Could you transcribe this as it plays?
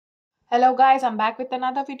Hello guys, I'm back with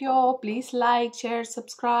another video. Please like, share,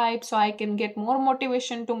 subscribe so I can get more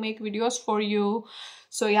motivation to make videos for you.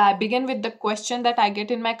 So yeah, I begin with the question that I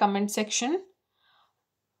get in my comment section.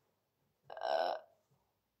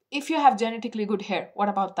 If you have genetically good hair, what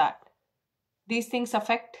about that? These things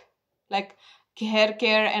affect like hair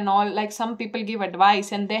care and all. Like some people give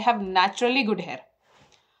advice and they have naturally good hair.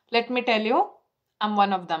 Let me tell you, I'm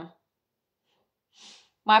one of them.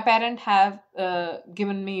 My parents have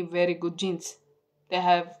given me very good genes. They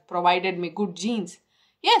have provided me good genes.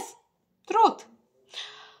 Yes, truth.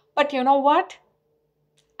 But you know what?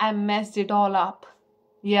 I messed it all up.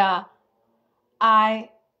 Yeah,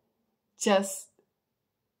 I just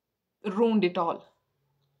ruined it all.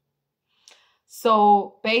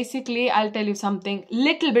 So basically, I'll tell you something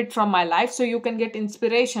little bit from my life so you can get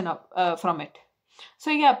inspiration from it.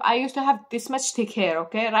 So yeah, I used to have this much thick hair,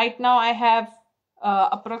 okay? Right now I have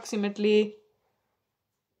approximately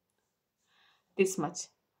this much,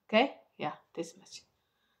 okay? Yeah, this much.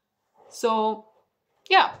 So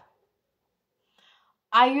yeah,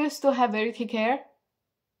 I used to have very thick hair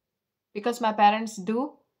because my parents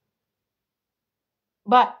do.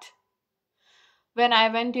 But when I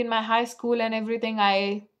went in my high school and everything,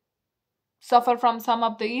 I suffer from some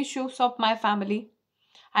of the issues of my family.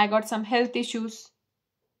 I got some health issues,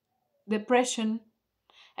 depression,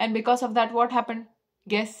 and because of that, what happened?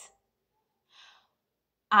 Guess.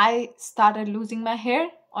 I started losing my hair.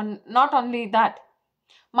 On not only that,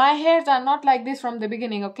 my hairs are not like this from the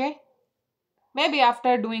beginning, okay? Maybe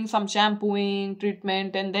after doing some shampooing,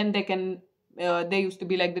 treatment, and then they used to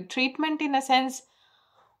be like the treatment in a sense,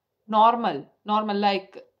 normal,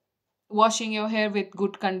 like washing your hair with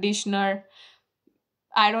good conditioner.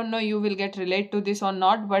 I don't know you will get relate to this or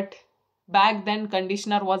not, but back then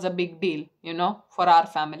conditioner was a big deal, for our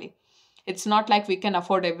family. It's not like we can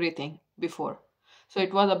afford everything before. So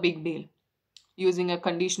it was a big deal using a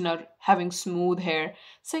conditioner, having smooth hair.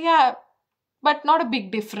 So yeah, but not a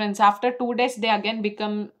big difference. After 2 days, they again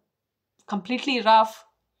become completely rough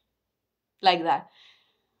like that.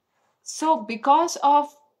 So because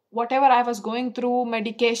of whatever I was going through,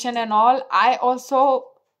 medication and all, I also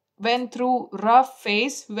went through rough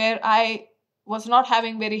phase where I was not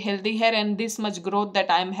having very healthy hair and this much growth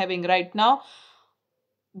that I'm having right now.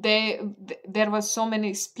 There was so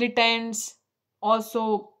many split ends.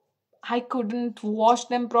 Also, I couldn't wash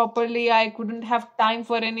them properly. I couldn't have time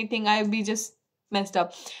for anything. I'd be just messed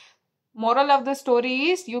up. Moral of the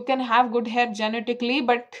story is you can have good hair genetically,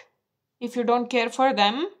 but if you don't care for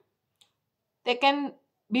them, they can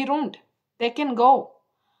be ruined. They can go.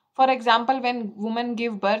 For example, when women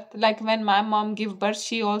give birth, like when my mom gave birth,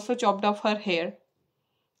 she also chopped off her hair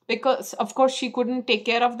because, of course, she couldn't take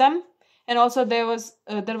care of them, and also there was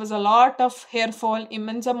a lot of hair fall,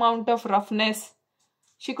 immense amount of roughness.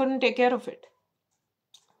 She couldn't take care of it.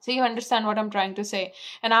 So you understand what I'm trying to say.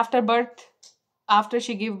 And after birth, after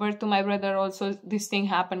she gave birth to my brother also, this thing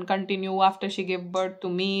happened, continue. After she gave birth to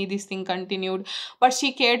me, this thing continued. But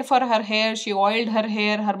she cared for her hair. She oiled her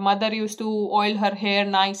hair. Her mother used to oil her hair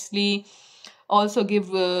nicely, also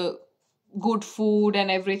give good food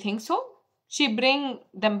and everything. So she bring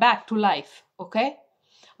them back to life, okay?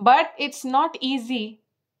 But it's not easy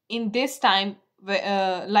in this time,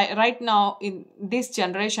 like right now in this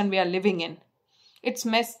generation we are living in. It's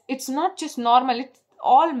not just normal, it's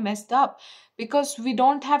all messed up because we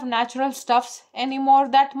don't have natural stuffs anymore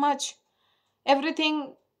that much.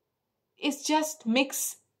 Everything is just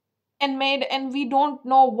mixed and made and we don't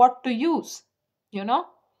know what to use, you know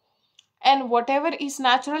and whatever is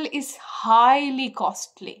natural is highly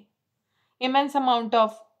costly. Immense amount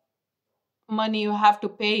of money you have to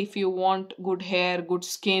pay if you want good hair, good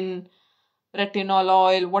skin, retinol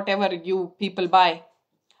oil, whatever you people buy.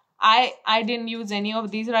 I didn't use any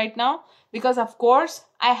of these right now because of course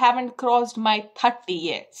I haven't crossed my 30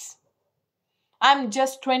 years. I'm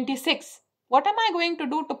just 26. What am I going to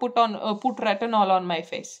do to put retinol on my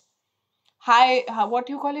face? What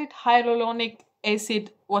you call it? Hyaluronic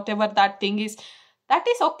acid, whatever that thing is. That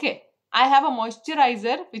is okay. I have a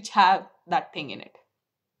moisturizer which have that thing in it.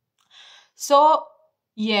 So,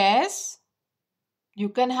 yes, you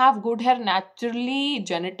can have good hair naturally,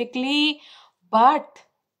 genetically, but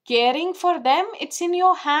caring for them, it's in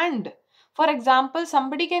your hand. For example,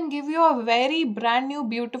 somebody can give you a very brand new,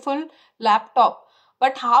 beautiful laptop,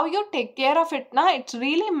 but how you take care of it, it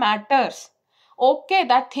really matters. Okay,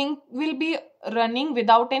 that thing will be running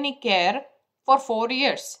without any care for 4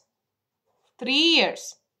 years, 3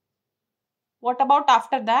 years. What about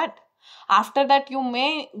after that? After that, you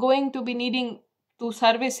may going to be needing to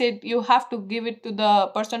service it. You have to give it to the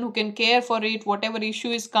person who can care for it, whatever issue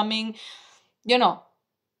is coming, you know.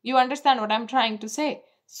 You understand what I'm trying to say?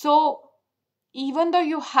 So even though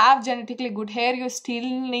you have genetically good hair, you still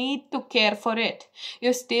need to care for it.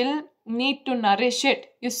 You still need to nourish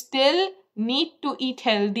it. You still need to eat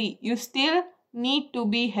healthy. You still need to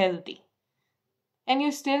be healthy. And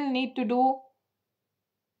you still need to do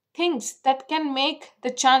things that can make the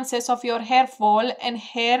chances of your hair fall and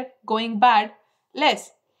hair going bad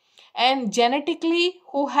less. And genetically,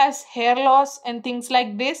 who has hair loss and things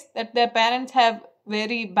like this, that their parents have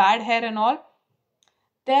very bad hair and all,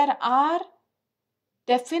 there are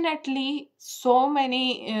definitely so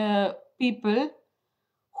many people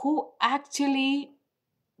who actually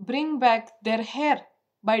bring back their hair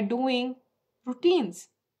by doing routines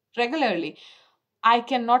regularly. I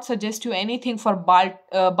cannot suggest you anything for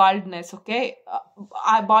baldness. Okay,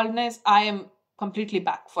 baldness. I am completely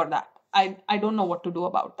back for that. I don't know what to do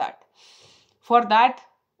about that. For that,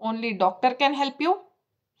 only doctor can help you.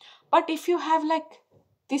 But if you have like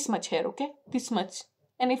this much hair, okay, this much,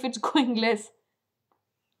 and if it's going less,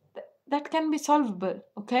 that can be solvable.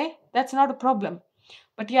 Okay, that's not a problem.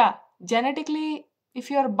 But yeah, genetically, if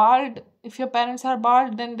you're bald, if your parents are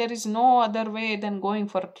bald, then there is no other way than going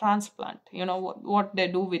for a transplant. You know what they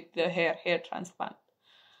do with the hair transplant.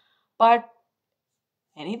 But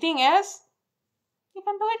anything else, you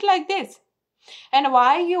can do it like this. And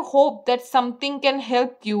why you hope that something can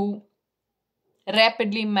help you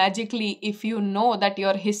rapidly, magically, if you know that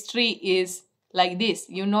your history is like this?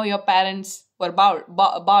 You know your parents were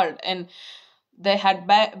bald and they had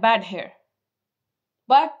bad hair.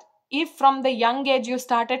 But if from the young age you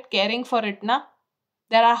started caring for it,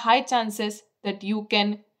 there are high chances that you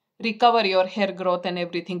can recover your hair growth and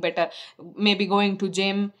everything better. Maybe going to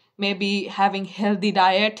gym, maybe having healthy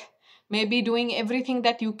diet, maybe doing everything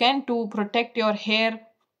that you can to protect your hair,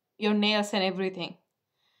 your nails and everything.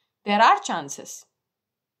 There are chances.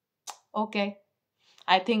 Okay.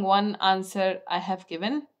 I think one answer I have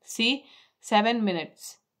given. See, 7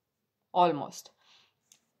 minutes almost.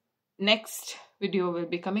 Next video will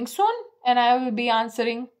be coming soon and I will be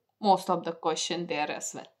answering most of the question there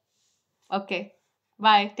as well. Okay.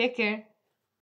 Bye. Take care.